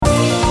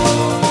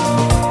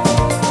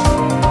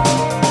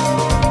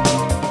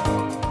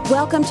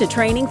Welcome to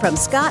training from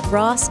Scott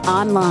Ross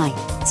Online.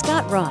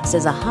 Scott Ross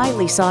is a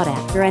highly sought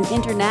after and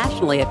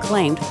internationally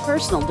acclaimed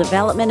personal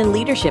development and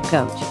leadership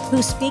coach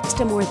who speaks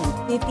to more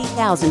than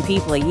 50,000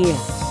 people a year.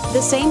 The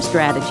same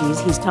strategies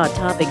he's taught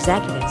top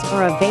executives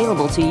are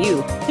available to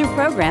you through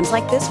programs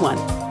like this one.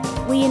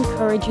 We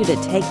encourage you to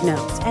take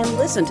notes and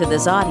listen to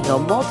this audio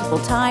multiple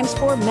times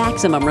for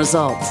maximum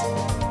results.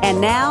 And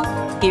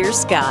now, here's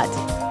Scott.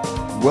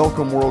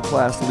 Welcome,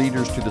 world-class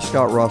leaders, to the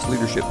Scott Ross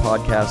Leadership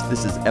Podcast.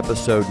 This is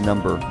episode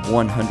number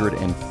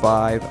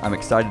 105. I'm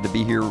excited to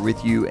be here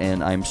with you,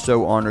 and I'm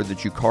so honored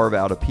that you carve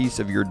out a piece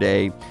of your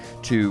day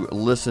to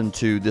listen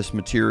to this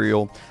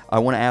material. I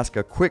want to ask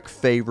a quick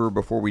favor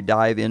before we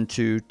dive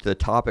into the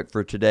topic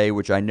for today,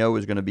 which I know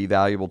is going to be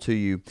valuable to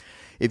you.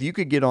 If you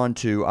could get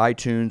onto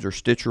iTunes or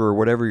Stitcher or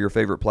whatever your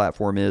favorite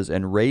platform is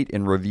and rate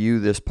and review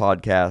this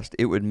podcast,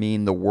 it would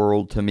mean the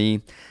world to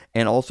me.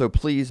 And also,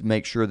 please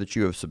make sure that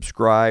you have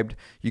subscribed.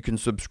 You can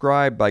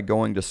subscribe by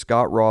going to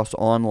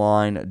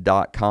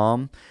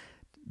ScottRossOnline.com.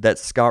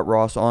 That's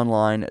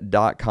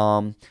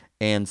ScottRossOnline.com.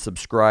 And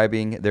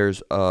subscribing,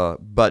 there's a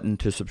button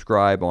to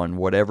subscribe on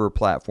whatever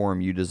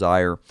platform you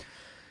desire.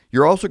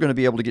 You're also going to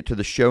be able to get to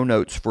the show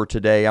notes for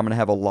today. I'm going to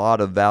have a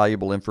lot of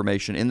valuable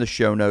information in the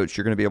show notes.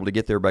 You're going to be able to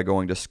get there by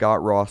going to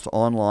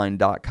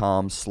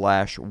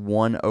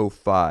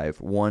ScottRossOnline.com/105,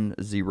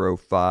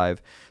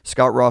 105.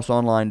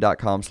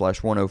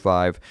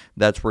 ScottRossOnline.com/105.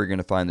 That's where you're going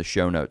to find the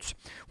show notes.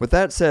 With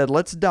that said,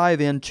 let's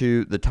dive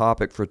into the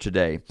topic for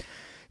today.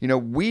 You know,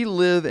 we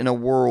live in a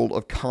world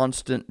of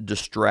constant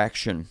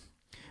distraction.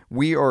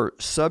 We are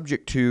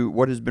subject to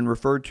what has been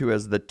referred to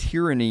as the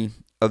tyranny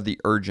of the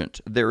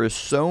urgent. There is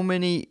so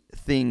many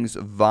things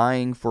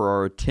vying for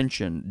our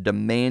attention,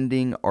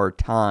 demanding our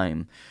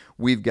time.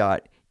 We've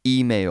got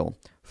email,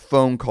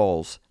 phone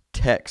calls,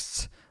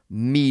 texts,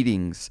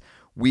 meetings.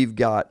 We've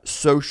got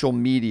social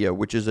media,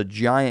 which is a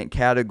giant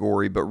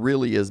category, but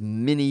really is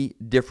many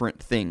different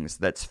things.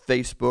 That's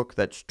Facebook,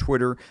 that's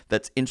Twitter,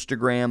 that's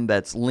Instagram,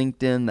 that's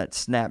LinkedIn,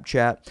 that's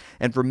Snapchat.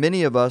 And for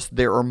many of us,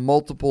 there are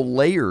multiple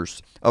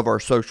layers of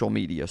our social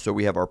media. So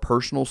we have our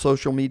personal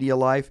social media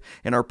life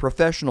and our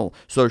professional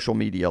social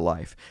media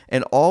life.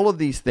 And all of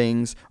these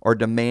things are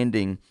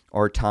demanding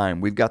our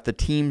time. We've got the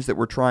teams that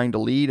we're trying to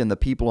lead and the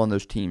people on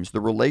those teams,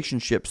 the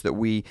relationships that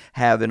we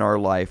have in our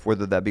life,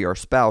 whether that be our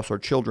spouse or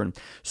children.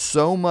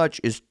 So much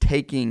is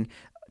taking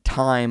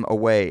time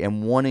away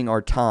and wanting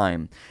our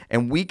time.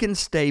 And we can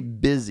stay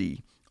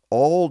busy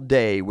all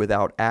day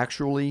without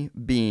actually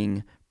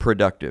being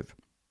productive.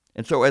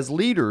 And so as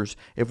leaders,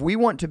 if we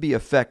want to be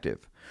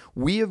effective,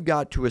 we have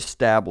got to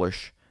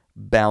establish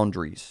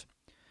boundaries.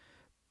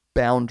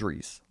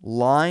 Boundaries,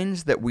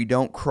 lines that we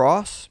don't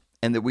cross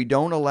and that we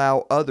don't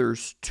allow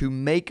others to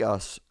make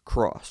us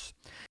cross.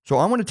 So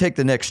I want to take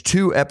the next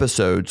 2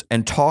 episodes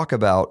and talk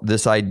about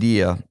this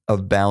idea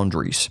of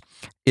boundaries.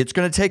 It's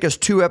going to take us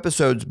 2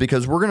 episodes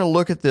because we're going to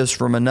look at this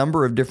from a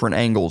number of different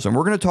angles, and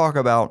we're going to talk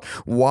about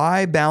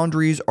why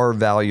boundaries are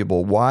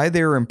valuable, why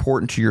they're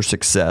important to your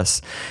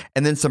success,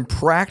 and then some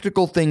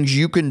practical things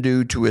you can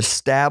do to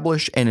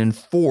establish and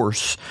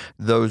enforce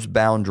those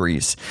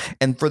boundaries.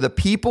 And for the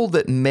people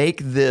that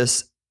make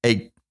this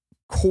a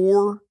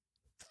core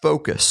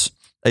focus,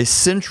 a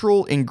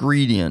central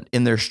ingredient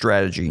in their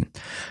strategy,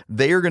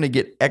 they are going to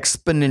get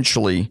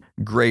exponentially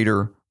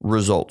greater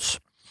results.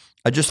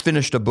 I just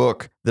finished a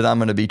book that I'm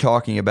going to be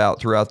talking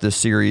about throughout this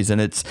series, and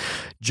it's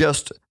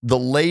just the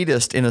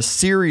latest in a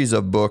series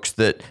of books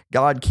that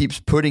God keeps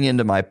putting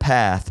into my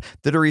path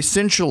that are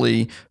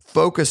essentially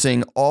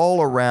focusing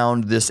all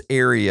around this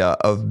area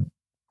of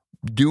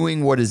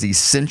doing what is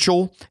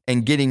essential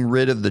and getting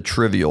rid of the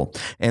trivial.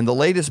 And the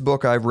latest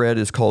book I've read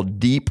is called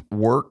Deep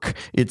Work.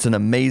 It's an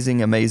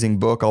amazing, amazing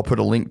book. I'll put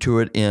a link to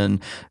it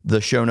in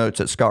the show notes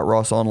at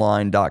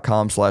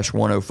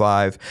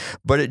ScottRossOnline.com/105.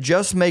 But it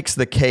just makes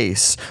the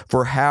case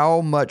for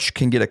how much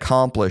can get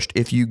accomplished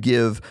if you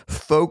give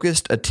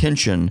focused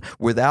attention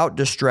without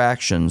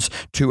distractions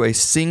to a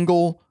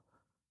single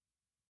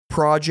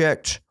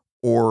project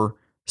or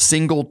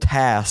single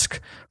task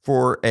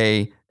for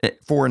an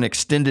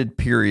extended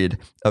period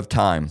of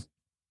time.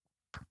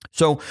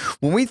 So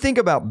when we think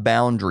about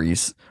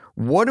boundaries,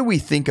 what do we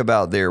think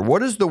about there? What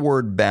does the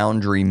word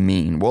boundary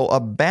mean? Well, a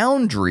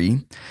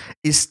boundary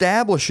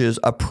establishes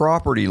a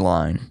property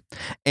line,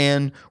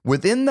 and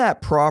within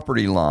that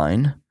property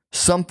line,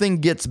 something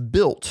gets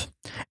built,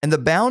 and the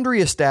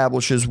boundary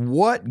establishes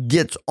what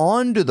gets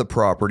onto the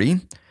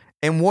property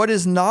and what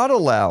is not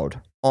allowed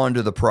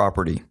onto the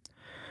property.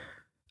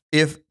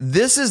 If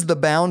this is the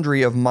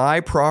boundary of my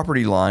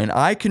property line,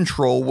 I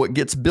control what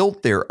gets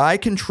built there. I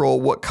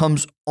control what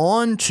comes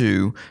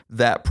onto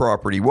that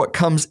property, what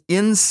comes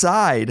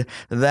inside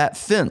that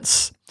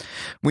fence.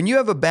 When you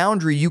have a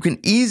boundary, you can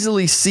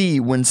easily see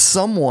when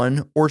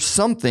someone or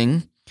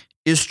something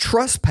is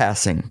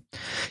trespassing.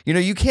 You know,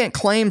 you can't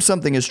claim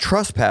something is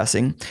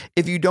trespassing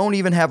if you don't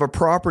even have a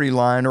property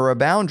line or a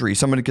boundary.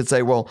 Somebody could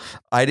say, well,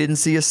 I didn't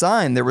see a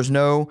sign. There was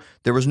no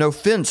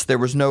fence. There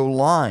was no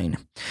line.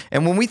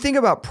 And when we think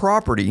about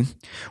property,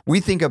 we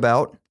think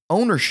about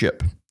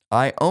ownership.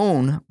 I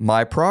own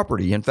my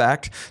property. In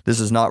fact, this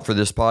is not for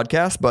this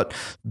podcast, but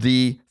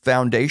the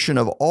foundation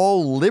of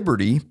all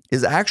liberty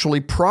is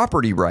actually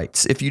property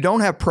rights. If you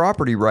don't have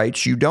property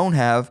rights, you don't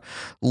have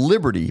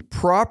liberty.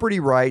 Property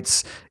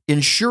rights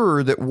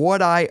ensure that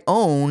what I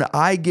own,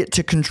 I get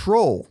to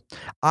control.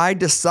 I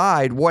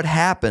decide what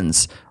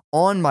happens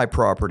on my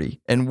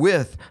property and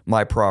with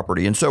my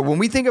property. And so when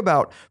we think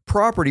about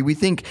property, we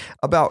think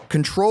about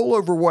control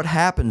over what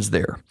happens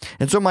there.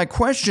 And so my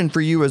question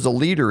for you as a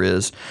leader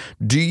is,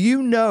 do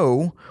you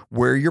know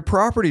where your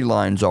property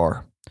lines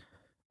are?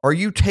 Are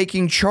you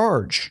taking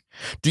charge?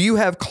 Do you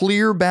have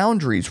clear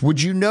boundaries?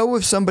 Would you know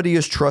if somebody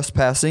is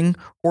trespassing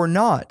or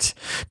not?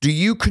 Do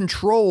you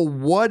control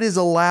what is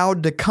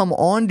allowed to come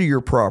onto your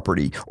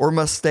property or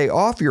must stay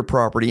off your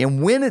property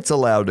and when it's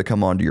allowed to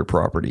come onto your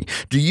property?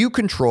 Do you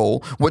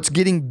control what's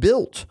getting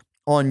built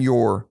on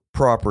your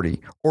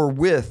property or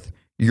with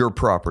your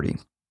property?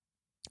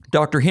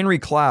 Dr. Henry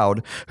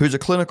Cloud, who's a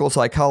clinical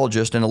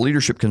psychologist and a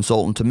leadership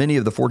consultant to many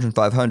of the Fortune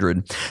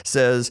 500,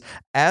 says,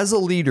 as a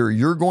leader,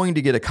 you're going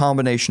to get a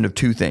combination of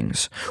two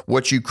things: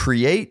 what you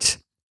create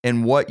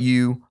and what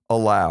you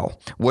allow.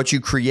 What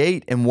you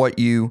create and what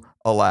you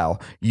allow.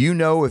 You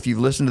know, if you've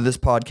listened to this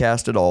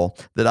podcast at all,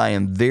 that I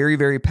am very,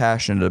 very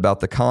passionate about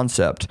the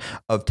concept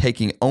of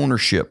taking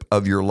ownership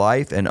of your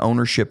life and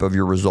ownership of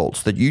your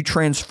results, that you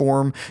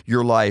transform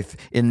your life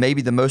in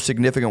maybe the most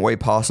significant way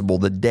possible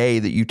the day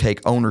that you take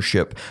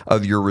ownership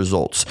of your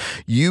results.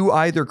 You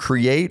either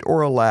create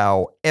or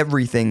allow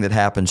everything that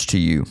happens to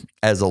you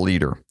as a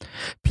leader.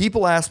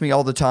 People ask me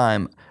all the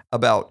time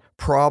about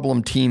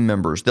problem team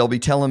members. They'll be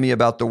telling me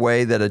about the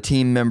way that a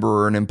team member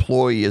or an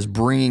employee is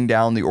bringing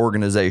down the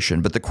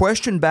organization. But the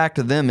question back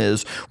to them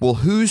is, well,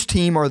 whose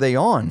team are they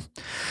on?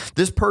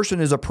 This person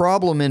is a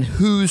problem in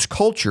whose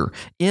culture,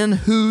 in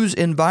whose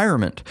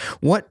environment?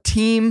 What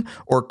team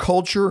or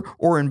culture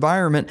or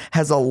environment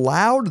has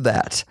allowed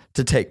that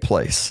to take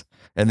place?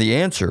 And the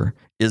answer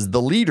is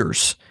the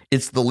leaders.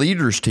 It's the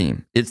leaders'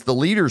 team. It's the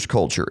leaders'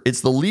 culture.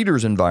 It's the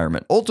leaders'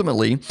 environment.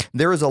 Ultimately,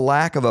 there is a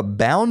lack of a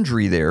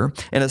boundary there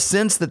and a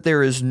sense that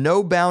there is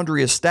no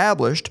boundary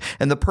established,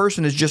 and the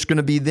person is just going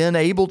to be then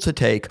able to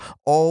take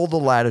all the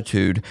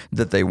latitude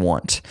that they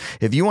want.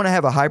 If you want to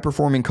have a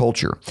high-performing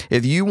culture,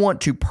 if you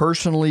want to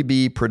personally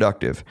be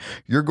productive,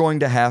 you're going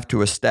to have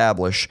to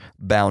establish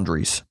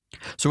boundaries.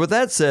 So with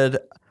that said,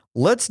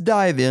 let's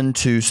dive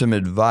into some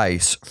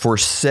advice for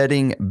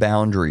setting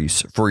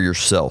boundaries for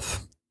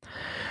yourself.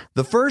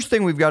 The first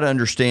thing we've got to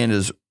understand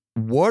is,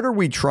 what are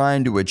we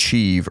trying to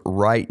achieve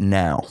right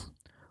now?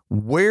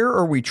 Where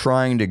are we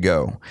trying to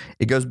go?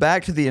 It goes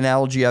back to the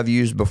analogy I've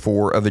used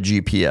before of a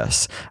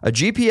GPS. A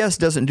GPS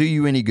doesn't do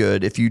you any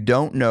good if you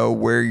don't know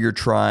where you're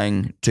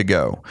trying to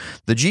go.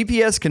 The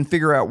GPS can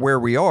figure out where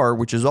we are,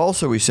 which is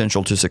also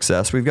essential to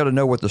success. We've got to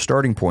know what the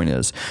starting point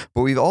is,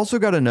 but we've also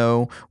got to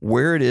know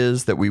where it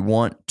is that we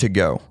want to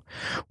go.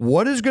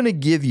 What is going to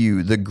give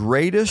you the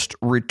greatest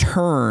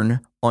return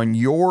on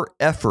your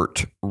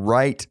effort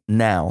right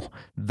now?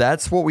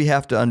 That's what we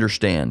have to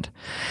understand.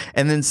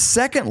 And then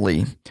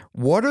secondly,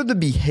 what are the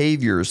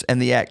behaviors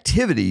and the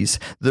activities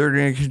that are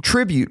going to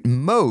contribute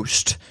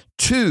most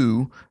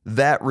to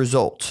that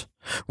result?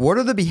 What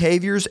are the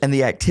behaviors and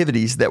the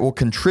activities that will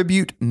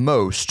contribute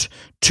most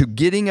to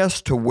getting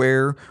us to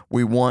where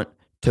we want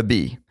to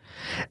be?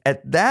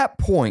 At that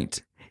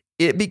point,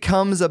 it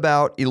becomes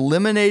about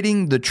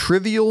eliminating the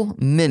trivial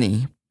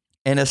many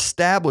and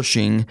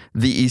establishing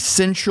the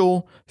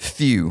essential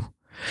few.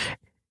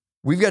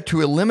 We've got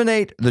to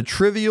eliminate the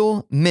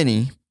trivial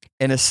many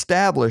and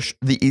establish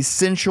the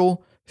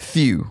essential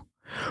few.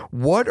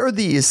 What are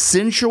the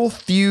essential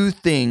few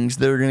things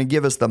that are going to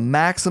give us the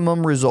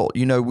maximum result?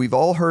 You know, we've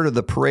all heard of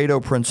the Pareto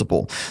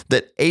principle,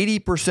 that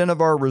 80%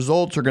 of our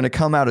results are going to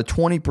come out of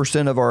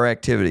 20% of our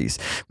activities.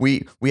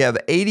 We have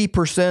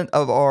 80%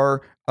 of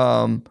our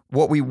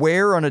what we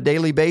wear on a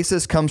daily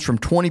basis comes from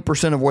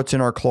 20% of what's in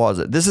our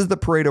closet. This is the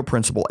Pareto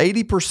principle.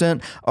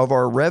 80% of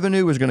our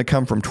revenue is going to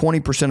come from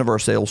 20% of our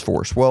sales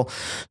force. Well,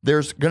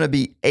 there's going to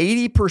be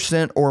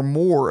 80% or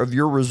more of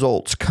your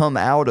results come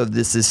out of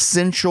this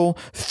essential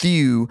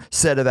few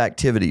set of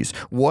activities.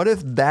 What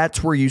if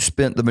that's where you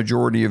spent the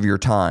majority of your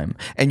time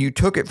and you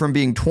took it from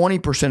being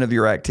 20% of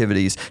your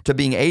activities to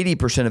being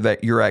 80%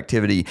 of your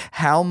activity?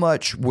 How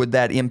much would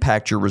that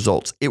impact your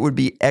results? It would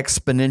be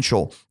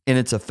exponential in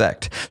its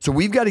effect. So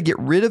we've got to get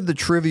rid of the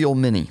trivial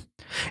many.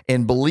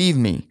 And believe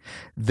me,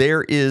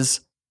 there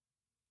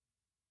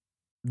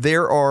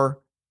are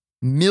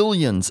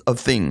millions of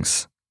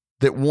things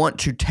that want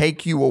to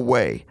take you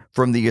away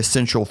from the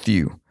essential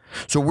few.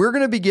 So we're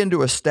going to begin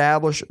to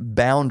establish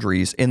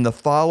boundaries in the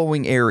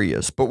following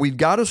areas, but we've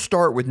got to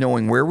start with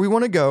knowing where we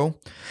want to go,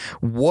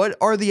 what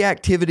are the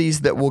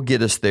activities that will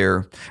get us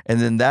there, and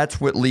then that's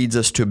what leads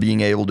us to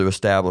being able to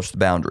establish the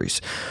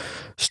boundaries.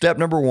 Step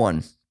number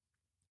one,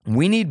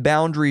 We need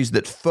boundaries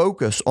that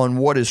focus on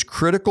what is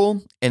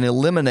critical and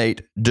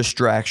eliminate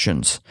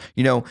distractions.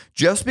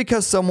 Just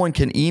because someone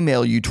can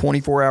email you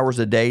 24 hours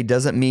a day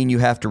doesn't mean you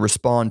have to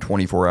respond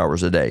 24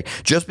 hours a day.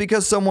 Just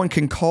because someone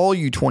can call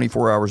you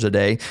 24 hours a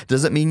day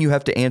doesn't mean you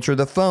have to answer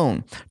the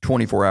phone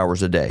 24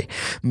 hours a day.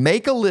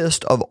 Make a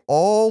list of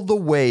all the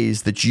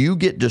ways that you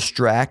get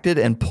distracted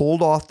and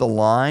pulled off the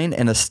line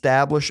and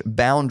establish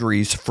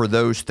boundaries for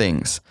those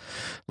things.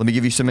 Let me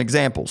give you some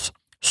examples.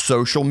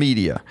 Social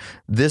media.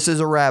 This is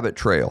a rabbit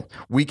trail.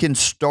 We can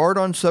start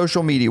on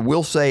social media.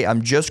 We'll say,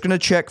 I'm just going to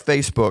check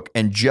Facebook,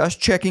 and just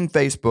checking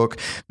Facebook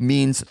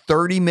means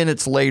 30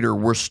 minutes later,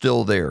 we're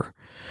still there.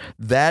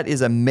 That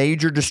is a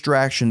major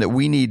distraction that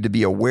we need to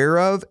be aware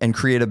of and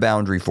create a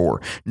boundary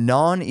for.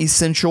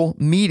 Non-essential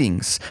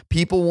meetings.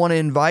 People want to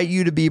invite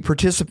you to be a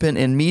participant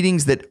in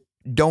meetings that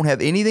don't have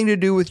anything to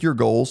do with your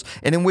goals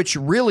and in which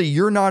really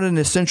you're not an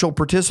essential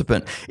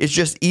participant. It's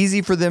just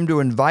easy for them to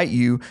invite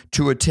you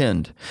to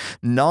attend.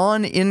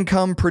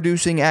 Non-income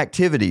producing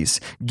activities,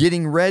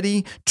 getting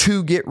ready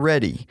to get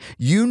ready.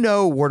 You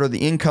know what are the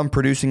income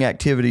producing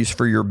activities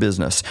for your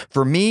business.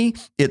 For me,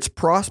 it's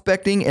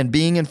prospecting and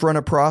being in front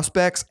of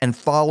prospects and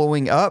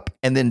following up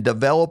and then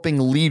developing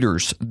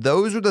leaders.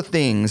 Those are the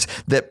things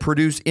that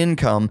produce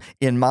income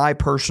in my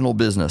personal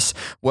business.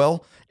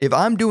 Well, if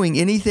I'm doing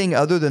anything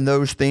other than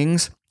those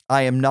things,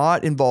 I am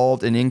not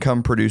involved in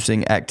income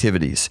producing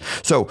activities.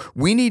 So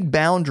we need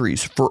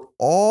boundaries for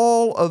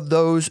all of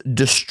those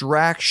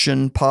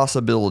distraction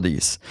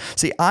possibilities.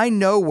 See, I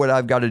know what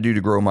I've got to do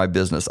to grow my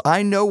business.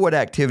 I know what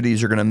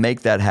activities are going to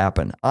make that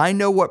happen. I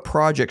know what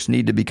projects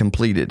need to be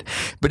completed.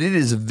 But it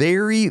is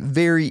very,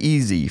 very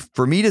easy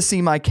for me to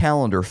see my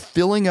calendar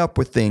filling up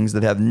with things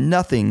that have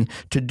nothing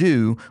to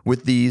do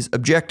with these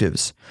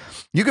objectives.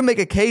 You can make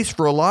a case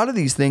for a lot of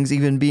these things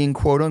even being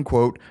quote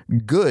unquote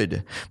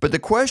good. But the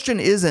question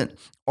isn't,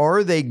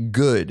 are they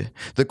good?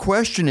 The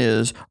question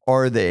is,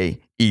 are they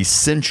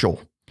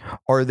essential?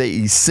 Are they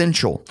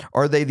essential?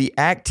 Are they the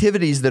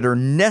activities that are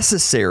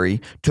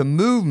necessary to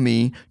move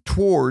me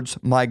towards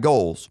my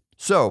goals?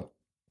 So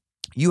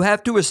you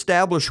have to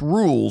establish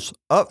rules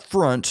up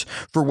front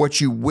for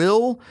what you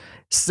will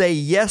say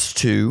yes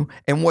to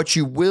and what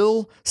you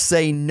will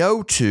say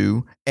no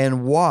to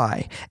and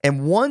why.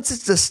 And once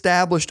it's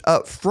established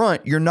up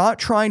front, you're not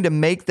trying to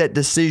make that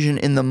decision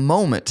in the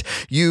moment.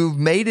 You've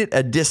made it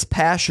a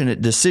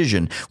dispassionate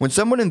decision. When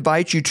someone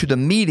invites you to the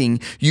meeting,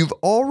 you've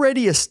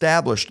already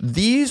established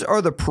these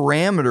are the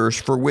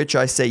parameters for which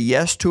I say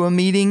yes to a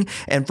meeting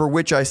and for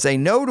which I say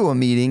no to a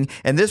meeting.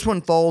 And this one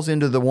falls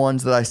into the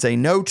ones that I say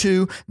no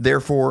to.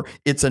 Therefore,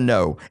 it's a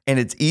no. And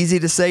it's easy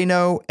to say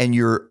no, and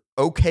you're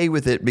okay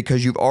with it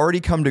because you've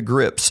already come to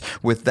grips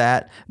with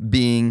that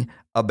being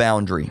a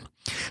boundary.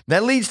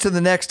 That leads to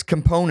the next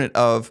component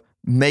of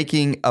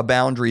making a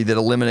boundary that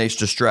eliminates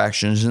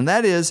distractions, and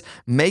that is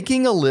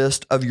making a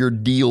list of your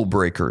deal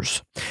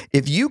breakers.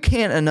 If you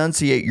can't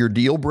enunciate your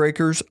deal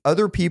breakers,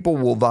 other people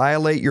will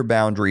violate your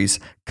boundaries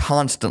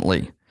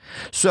constantly.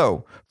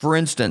 So, for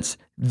instance,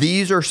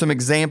 these are some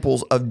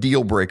examples of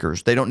deal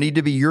breakers. They don't need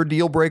to be your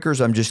deal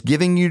breakers. I'm just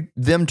giving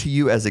them to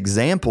you as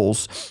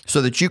examples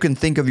so that you can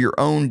think of your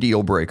own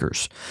deal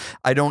breakers.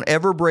 I don't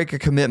ever break a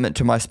commitment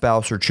to my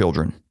spouse or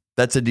children.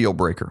 That's a deal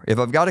breaker. If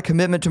I've got a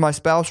commitment to my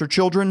spouse or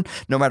children,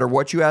 no matter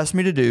what you ask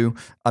me to do,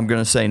 I'm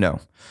going to say no.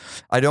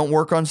 I don't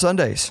work on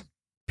Sundays,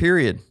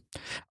 period.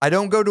 I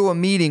don't go to a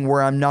meeting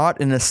where I'm not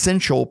an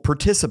essential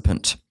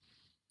participant.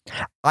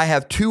 I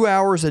have 2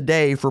 hours a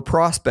day for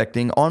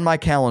prospecting on my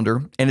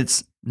calendar, and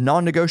it's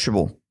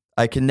non-negotiable.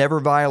 I can never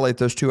violate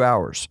those 2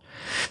 hours.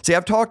 See,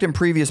 I've talked in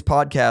previous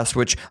podcasts,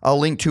 which I'll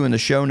link to in the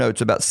show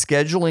notes, about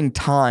scheduling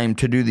time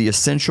to do the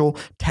essential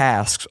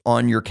tasks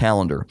on your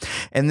calendar.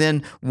 And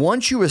then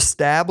once you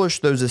establish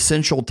those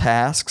essential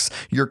tasks,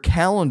 your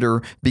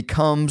calendar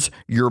becomes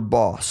your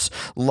boss.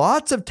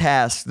 Lots of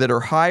tasks that are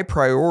high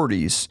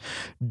priorities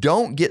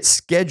don't get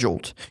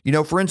scheduled.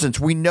 For instance,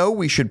 we know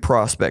we should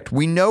prospect.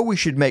 We know we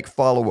should make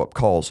follow-up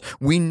calls.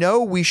 We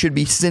know we should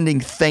be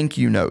sending thank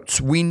you notes.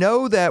 We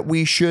know that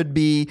we should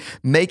be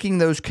making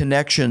those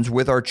connections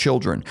with our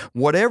children.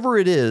 Whatever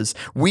it is,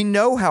 we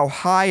know how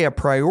high a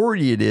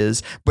priority it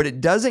is, but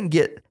it doesn't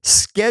get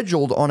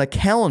scheduled on a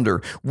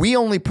calendar. We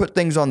only put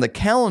things on the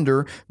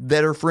calendar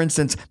that are, for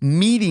instance,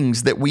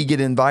 meetings that we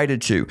get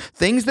invited to.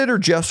 Things that are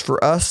just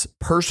for us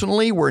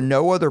personally, where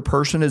no other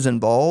person is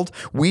involved,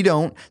 we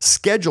don't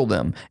schedule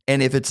them.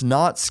 And if it's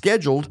not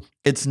scheduled,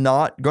 it's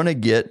not going to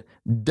get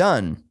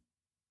done.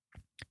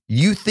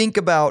 You think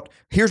about,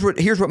 here's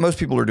what most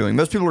people are doing.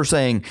 Most people are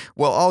saying,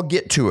 well, I'll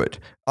get to it.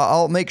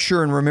 I'll make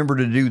sure and remember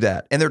to do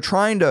that. And they're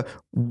trying to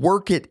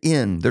work it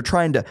in. They're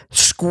trying to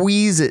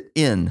squeeze it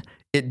in.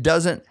 It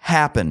doesn't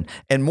happen.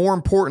 And more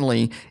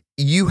importantly,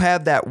 you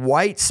have that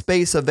white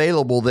space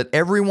available that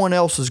everyone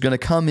else is going to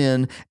come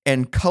in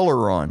and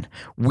color on.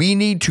 We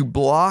need to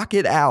block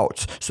it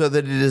out so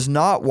that it is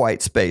not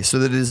white space, so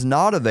that it is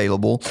not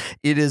available.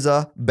 It is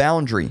a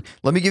boundary.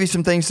 Let me give you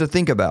some things to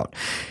think about.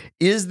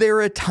 Is there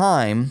a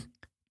time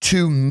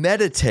to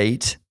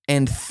meditate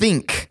and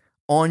think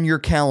on your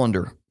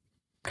calendar?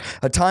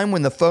 A time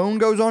when the phone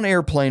goes on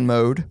airplane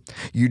mode,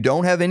 you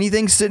don't have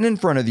anything sitting in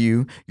front of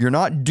you, you're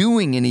not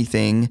doing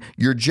anything,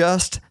 you're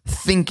just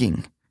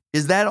thinking.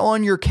 Is that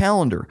on your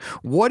calendar?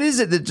 What is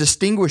it that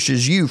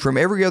distinguishes you from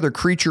every other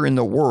creature in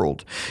the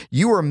world?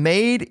 You are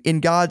made in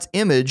God's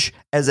image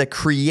as a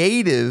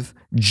creative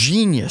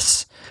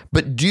genius.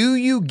 But do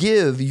you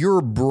give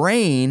your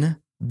brain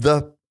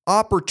the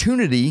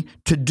opportunity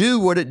to do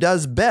what it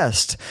does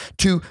best,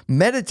 to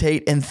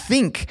meditate and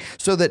think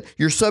so that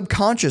your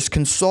subconscious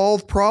can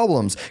solve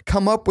problems,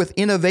 come up with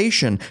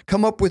innovation,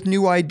 come up with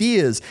new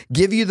ideas,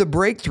 give you the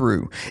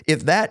breakthrough?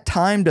 If that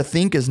time to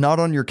think is not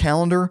on your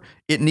calendar,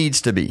 it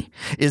needs to be.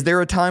 Is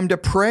there a time to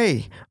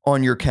pray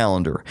on your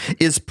calendar?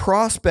 Is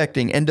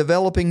prospecting and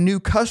developing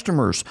new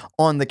customers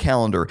on the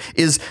calendar?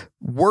 Is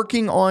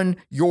working on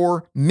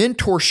your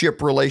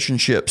mentorship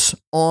relationships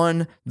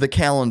on the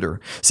calendar?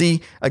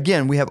 See,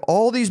 again, we have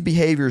all these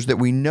behaviors that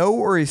we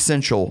know are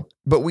essential,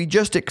 but we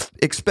just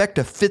expect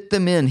to fit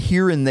them in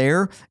here and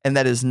there, and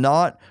that is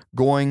not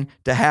going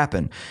to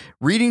happen.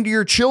 Reading to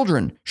your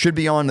children should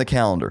be on the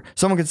calendar.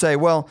 Someone could say,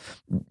 well,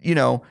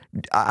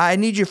 I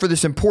need you for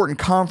this important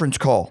conference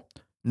call.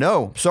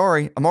 No,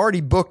 sorry, I'm already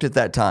booked at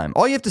that time.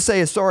 All you have to say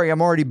is, sorry,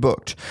 I'm already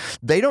booked.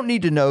 They don't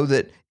need to know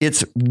that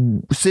it's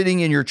sitting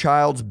in your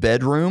child's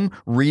bedroom,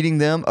 reading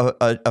them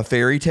a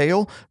fairy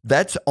tale.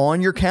 That's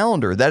on your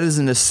calendar. That is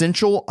an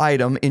essential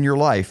item in your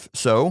life.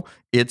 So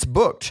it's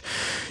booked.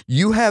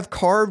 You have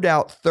carved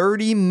out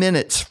 30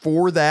 minutes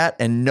for that,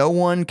 and no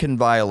one can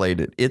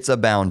violate it. It's a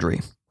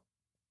boundary.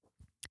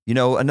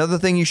 Another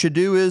thing you should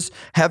do is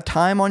have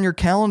time on your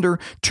calendar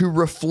to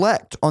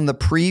reflect on the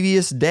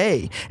previous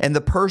day and the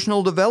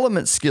personal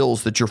development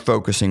skills that you're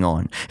focusing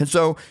on. And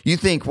so you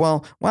think,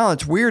 well, wow,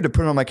 it's weird to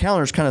put it on my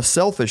calendar. It's kind of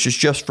selfish. It's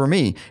just for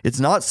me. It's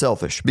not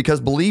selfish, because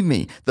believe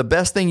me, the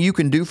best thing you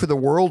can do for the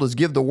world is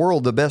give the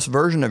world the best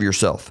version of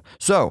yourself.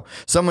 So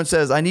someone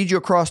says, I need you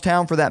across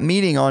town for that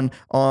meeting at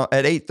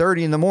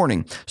 8:30 in the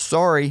morning.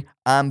 Sorry,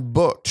 I'm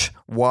booked.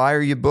 Why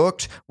are you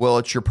booked? Well,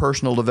 it's your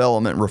personal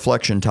development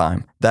reflection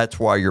time. That's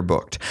why you're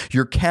booked.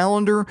 Your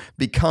calendar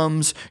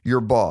becomes your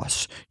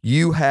boss.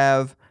 You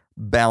have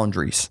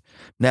boundaries.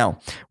 Now,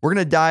 we're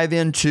going to dive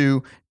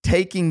into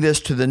taking this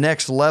to the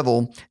next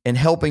level and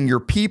helping your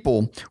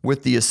people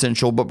with the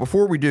essential. But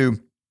before we do,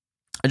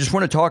 I just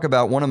want to talk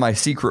about one of my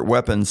secret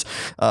weapons.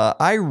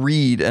 I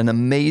read an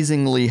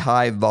amazingly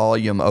high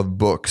volume of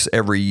books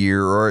every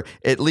year, or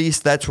at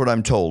least that's what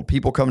I'm told.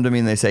 People come to me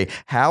and they say,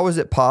 how is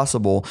it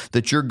possible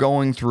that you're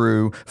going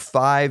through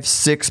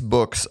 5-6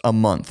 books a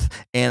month?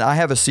 And I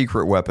have a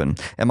secret weapon,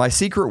 and my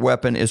secret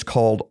weapon is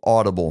called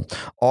Audible.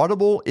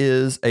 Audible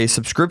is a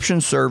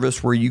subscription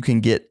service where you can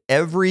get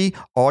every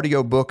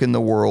audiobook in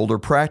the world, or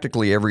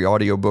practically every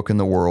audiobook in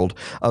the world,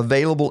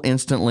 available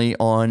instantly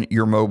on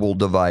your mobile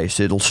device.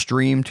 It'll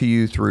stream to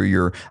you through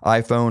your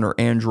iPhone or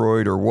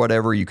Android or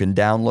whatever. You can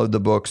download the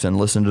books and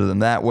listen to them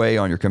that way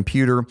on your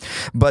computer.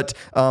 But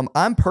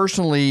I'm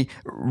personally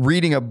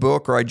reading a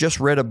book, or I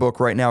just read a book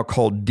right now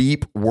called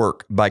Deep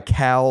Work by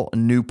Cal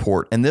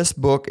Newport. And this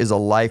book is a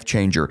life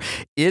changer.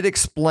 It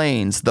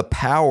explains the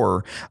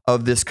power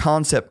of this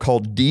concept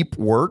called deep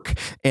work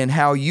and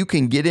how you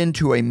can get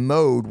into a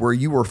mode where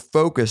you are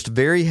focused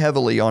very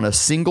heavily on a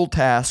single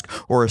task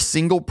or a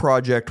single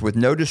project with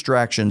no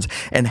distractions,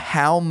 and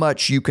how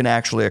much you can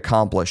actually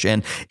accomplish.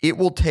 And it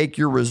will take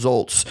your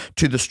results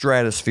to the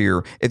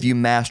stratosphere if you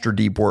master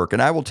deep work.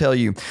 And I will tell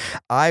you,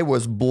 I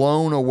was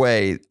blown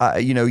away.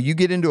 You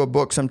get into a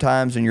book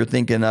sometimes and you're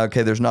thinking,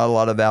 okay, there's not a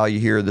lot of value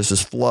here. This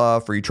is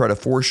fluff, or you try to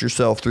force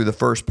yourself through the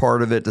first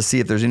part of it to see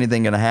if there's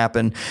anything going to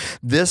happen.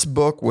 This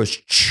book was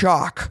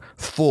chock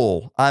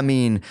full. I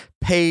mean,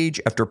 page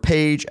after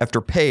page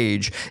after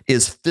page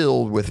is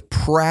filled with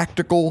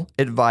practical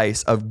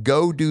advice of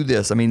go do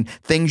this. I mean,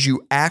 things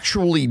you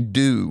actually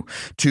do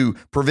to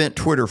prevent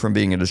Twitter from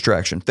being a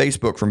distraction,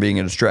 Facebook from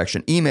being a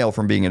distraction, email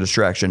from being a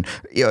distraction,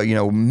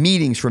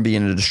 meetings from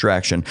being a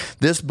distraction.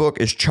 This book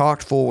is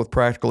chock full with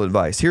practical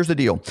advice. Here's the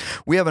deal.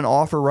 We have an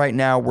offer right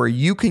now where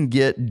you can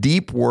get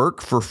Deep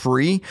Work for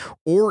free,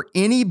 or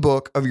any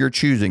book of your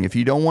choosing. If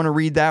you don't want to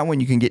read that one,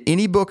 you can get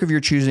any book of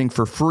your choosing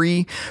for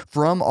free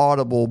from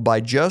Audible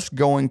by just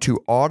going to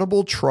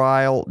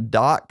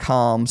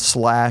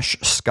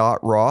audibletrial.com/Scott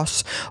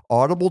Ross,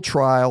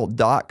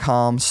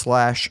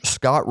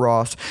 audibletrial.com/Scott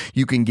Ross.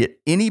 You can get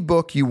any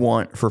book you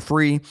want for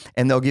free,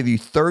 and they'll give you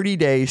 30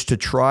 days to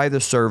try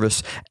the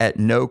service at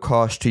no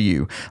cost to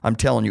you. I'm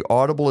telling you,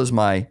 Audible is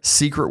my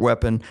secret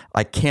weapon.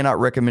 I cannot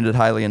recommend it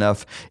highly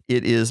enough.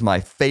 It is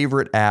my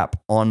favorite app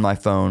on my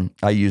phone.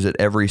 I use it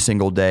every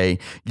single day.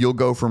 You'll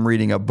go from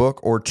reading a book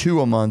or 2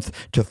 a month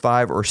to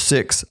 5 or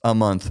 6 a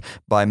month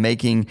by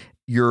making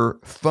your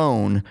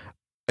phone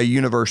a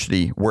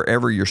university.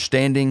 Wherever you're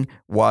standing,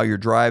 while you're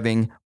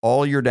driving,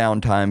 all your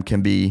downtime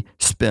can be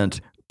spent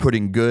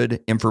putting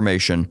good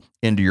information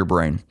into your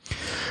brain.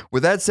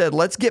 With that said,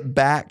 let's get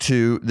back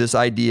to this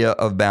idea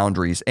of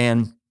boundaries.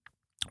 And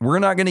we're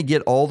not going to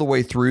get all the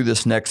way through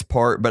this next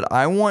part, but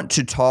I want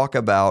to talk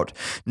about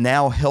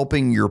now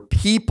helping your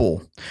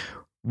people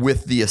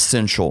with the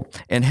essential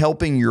and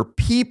helping your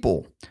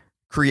people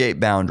create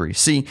boundaries.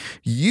 See,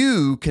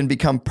 you can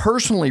become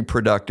personally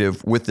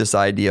productive with this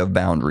idea of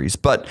boundaries,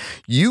 but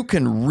you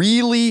can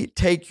really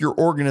take your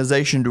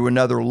organization to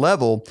another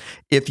level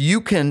if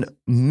you can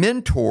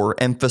mentor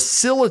and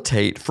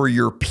facilitate for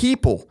your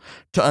people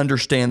to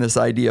understand this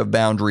idea of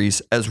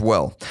boundaries as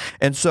well.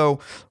 And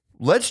so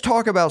let's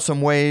talk about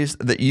some ways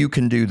that you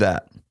can do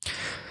that.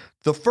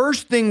 The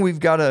first thing we've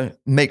got to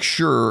make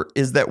sure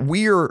is that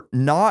we are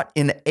not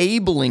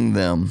enabling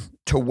them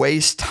to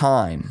waste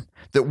time,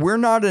 that we're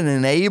not an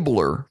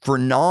enabler for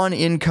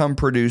non-income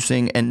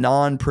producing and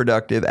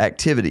non-productive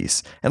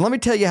activities. And let me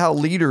tell you how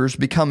leaders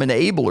become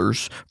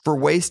enablers for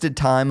wasted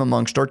time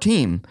amongst our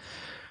team.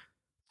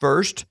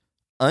 First,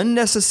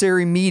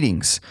 unnecessary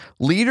meetings.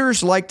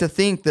 Leaders like to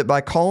think that by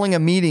calling a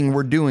meeting,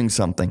 we're doing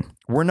something.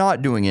 We're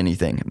not doing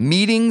anything.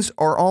 Meetings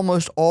are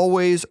almost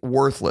always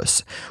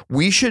worthless.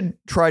 We should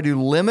try to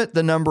limit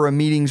the number of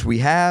meetings we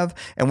have,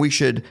 and we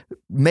should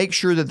make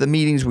sure that the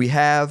meetings we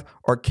have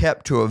are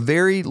kept to a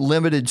very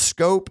limited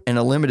scope and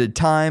a limited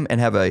time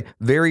and have a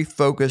very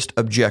focused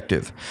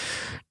objective.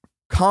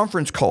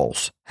 Conference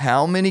calls.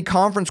 How many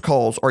conference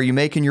calls are you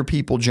making your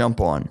people jump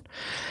on?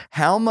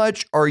 How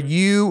much are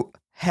you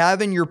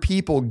having your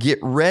people get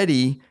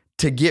ready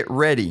to get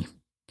ready?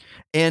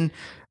 And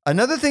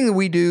another thing that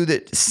we do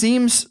that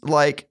seems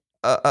like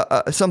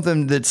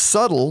something that's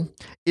subtle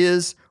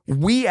is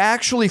we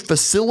actually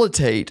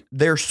facilitate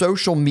their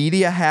social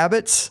media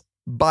habits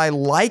by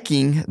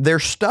liking their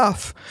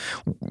stuff.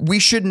 We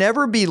should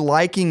never be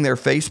liking their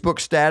Facebook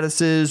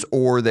statuses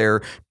or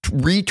their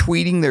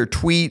retweeting their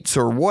tweets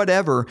or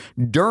whatever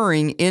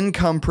during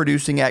income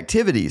producing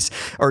activities,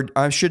 or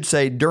I should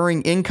say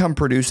during income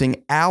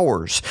producing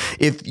hours.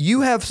 If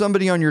you have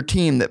somebody on your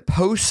team that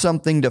posts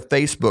something to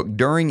Facebook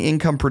during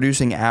income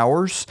producing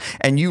hours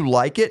and you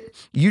like it,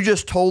 you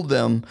just told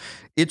them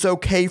it's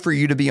okay for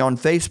you to be on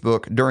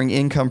Facebook during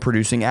income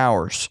producing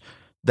hours.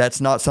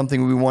 That's not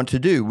something we want to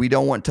do. We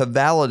don't want to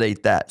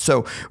validate that.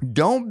 So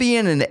don't be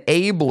an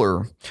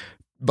enabler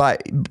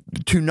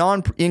to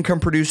non-income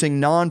producing,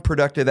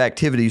 non-productive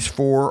activities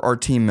for our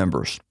team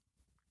members.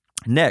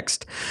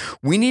 Next,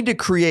 we need to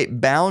create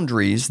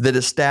boundaries that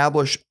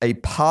establish a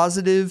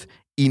positive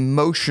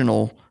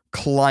emotional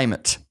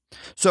climate.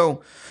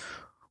 So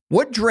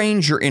what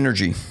drains your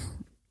energy?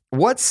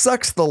 What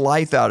sucks the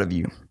life out of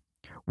you?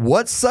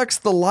 What sucks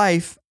the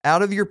life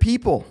out of your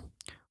people?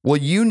 Well,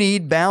 you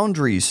need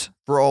boundaries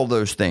for all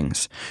those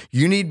things.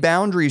 You need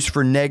boundaries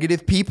for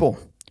negative people.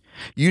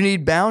 You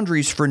need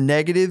boundaries for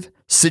negative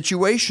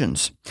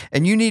situations.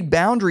 And you need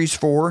boundaries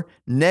for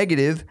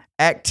negative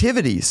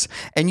activities.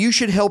 And you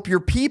should help your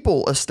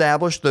people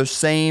establish those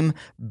same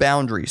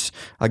boundaries.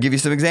 I'll give you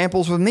some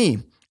examples with me.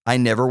 I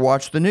never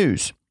watch the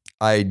news.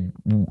 I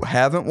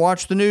haven't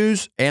watched the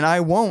news, and I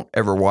won't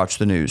ever watch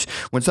the news.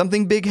 When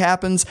something big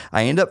happens,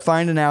 I end up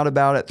finding out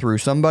about it through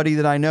somebody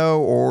that I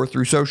know or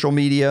through social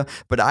media,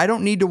 but I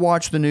don't need to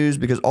watch the news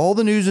because all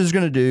the news is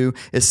going to do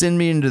is send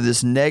me into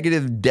this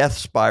negative death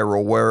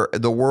spiral where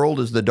the world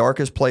is the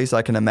darkest place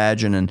I can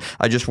imagine, and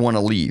I just want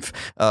to leave.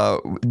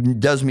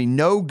 Does me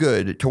no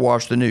good to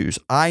watch the news.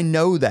 I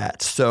know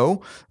that,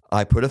 so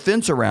I put a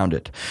fence around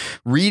it.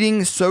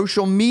 Reading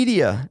social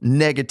media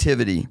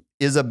negativity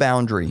is a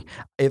boundary.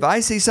 If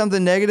I see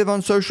something negative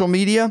on social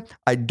media,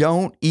 I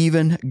don't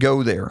even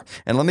go there.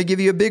 And let me give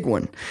you a big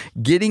one.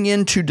 Getting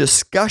into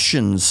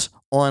discussions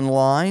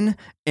online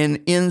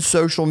and in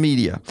social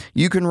media.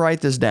 You can write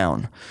this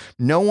down.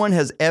 No one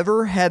has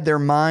ever had their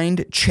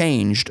mind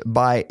changed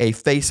by a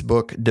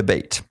Facebook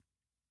debate.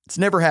 It's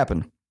never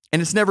happened.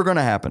 And it's never going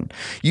to happen.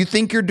 You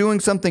think you're doing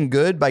something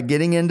good by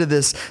getting into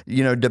this,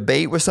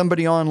 debate with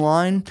somebody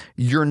online?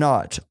 You're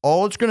not.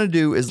 All it's going to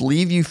do is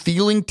leave you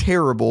feeling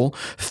terrible,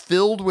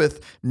 filled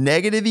with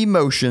negative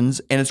emotions,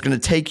 and it's going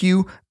to take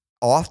you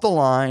off the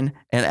line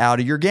and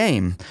out of your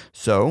game.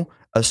 So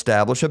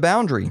establish a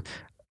boundary.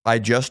 I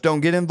just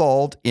don't get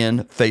involved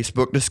in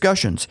Facebook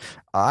discussions.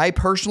 I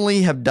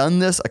personally have done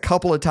this a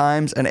couple of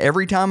times, and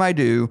every time I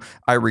do,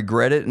 I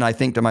regret it, and I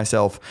think to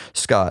myself,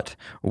 Scott,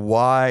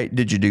 why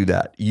did you do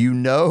that? You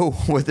know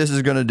what this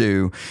is going to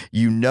do.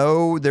 You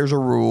know there's a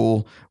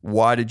rule.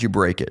 Why did you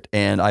break it?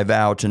 And I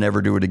vow to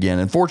never do it again.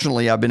 And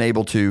fortunately, I've been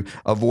able to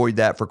avoid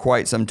that for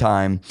quite some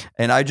time,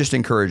 and I just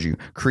encourage you,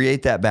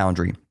 create that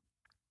boundary.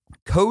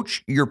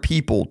 Coach your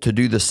people to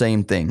do the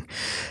same thing.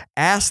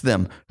 Ask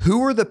them,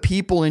 who are the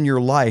people in your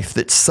life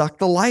that suck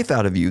the life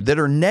out of you, that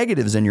are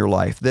negatives in your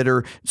life, that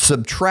are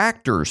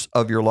subtractors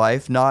of your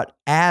life, not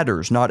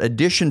adders, not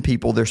addition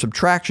people, they're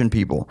subtraction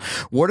people.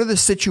 What are the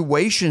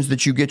situations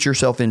that you get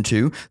yourself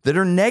into that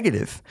are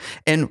negative?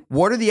 And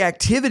what are the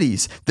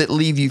activities that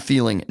leave you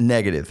feeling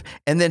negative?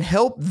 And then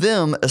help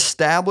them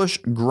establish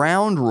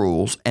ground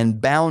rules and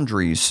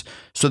boundaries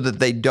so that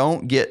they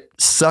don't get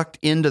sucked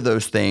into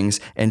those things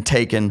and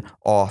taken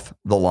off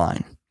the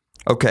line.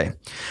 Okay.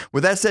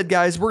 With that said,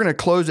 guys, we're going to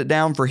close it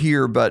down for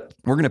here, but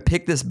we're going to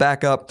pick this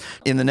back up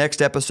in the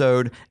next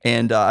episode.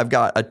 And I've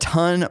got a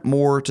ton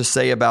more to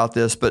say about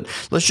this, but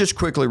let's just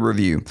quickly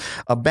review.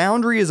 A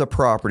boundary is a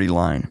property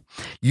line.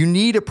 You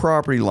need a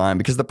property line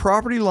because the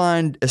property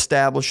line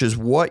establishes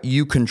what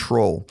you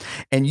control.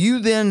 And you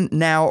then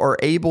now are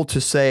able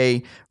to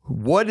say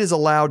what is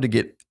allowed to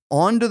get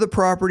onto the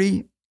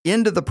property,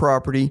 into the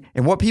property,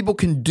 and what people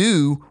can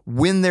do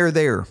when they're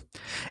there.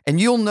 And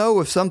you'll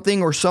know if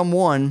something or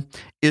someone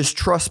is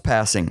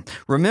trespassing.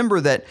 Remember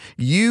that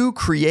you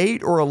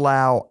create or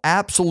allow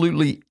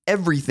absolutely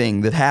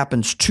everything that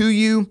happens to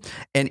you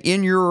and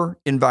in your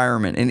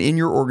environment and in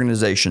your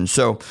organization.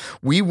 So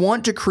we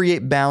want to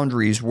create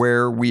boundaries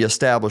where we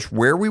establish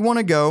where we want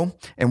to go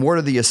and what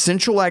are the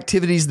essential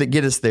activities that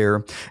get us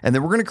there. And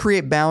then we're going to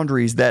create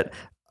boundaries that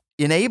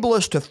enable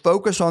us to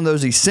focus on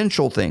those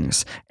essential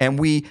things, and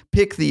we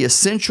pick the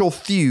essential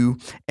few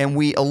and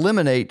we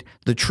eliminate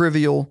the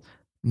trivial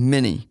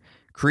many.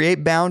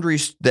 Create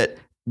boundaries that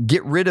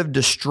get rid of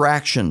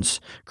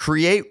distractions.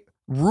 Create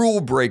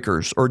rule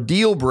breakers or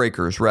deal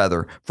breakers,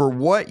 rather, for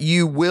what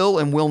you will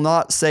and will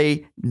not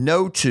say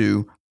no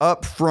to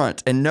up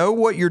front, and know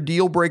what your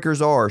deal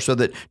breakers are so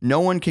that no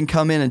one can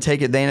come in and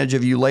take advantage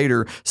of you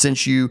later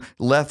since you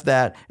left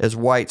that as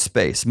white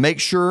space.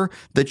 Make sure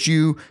that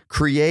you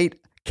create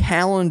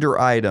calendar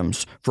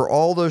items for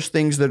all those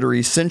things that are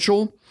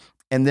essential.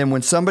 And then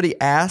when somebody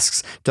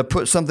asks to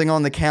put something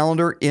on the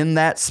calendar in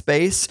that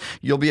space,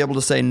 you'll be able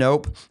to say,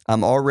 nope,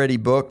 I'm already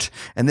booked.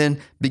 And then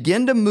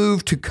begin to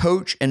move to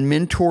coach and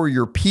mentor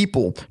your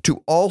people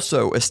to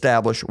also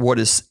establish what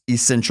is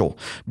essential.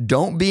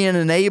 Don't be an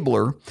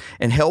enabler,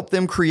 and help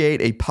them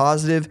create a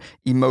positive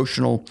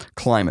emotional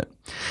climate.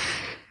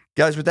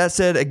 Guys, with that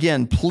said,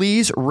 again,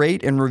 please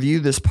rate and review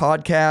this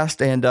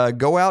podcast, and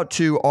go out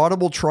to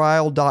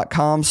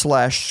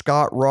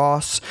audibletrial.com/Scott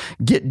Ross.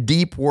 Get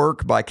Deep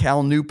Work by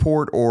Cal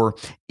Newport or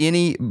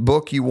any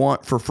book you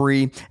want for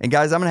free. And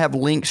guys, I'm going to have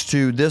links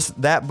to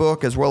that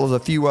book as well as a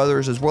few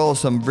others, as well as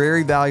some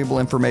very valuable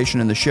information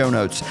in the show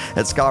notes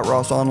at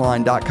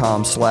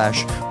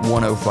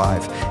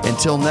scottrossonline.com/105.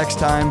 Until next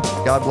time,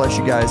 God bless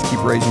you guys.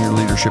 Keep raising your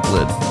leadership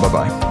lid.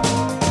 Bye-bye.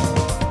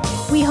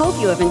 We hope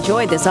you have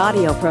enjoyed this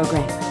audio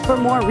program. For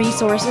more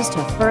resources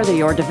to further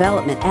your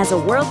development as a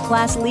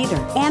world-class leader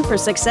and for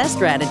success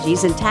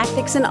strategies and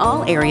tactics in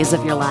all areas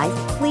of your life,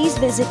 please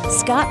visit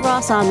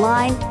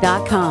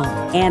scottrossonline.com.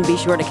 And be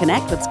sure to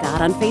connect with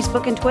Scott on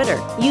Facebook and Twitter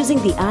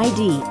using the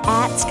ID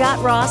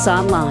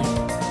 @ScottRossOnline.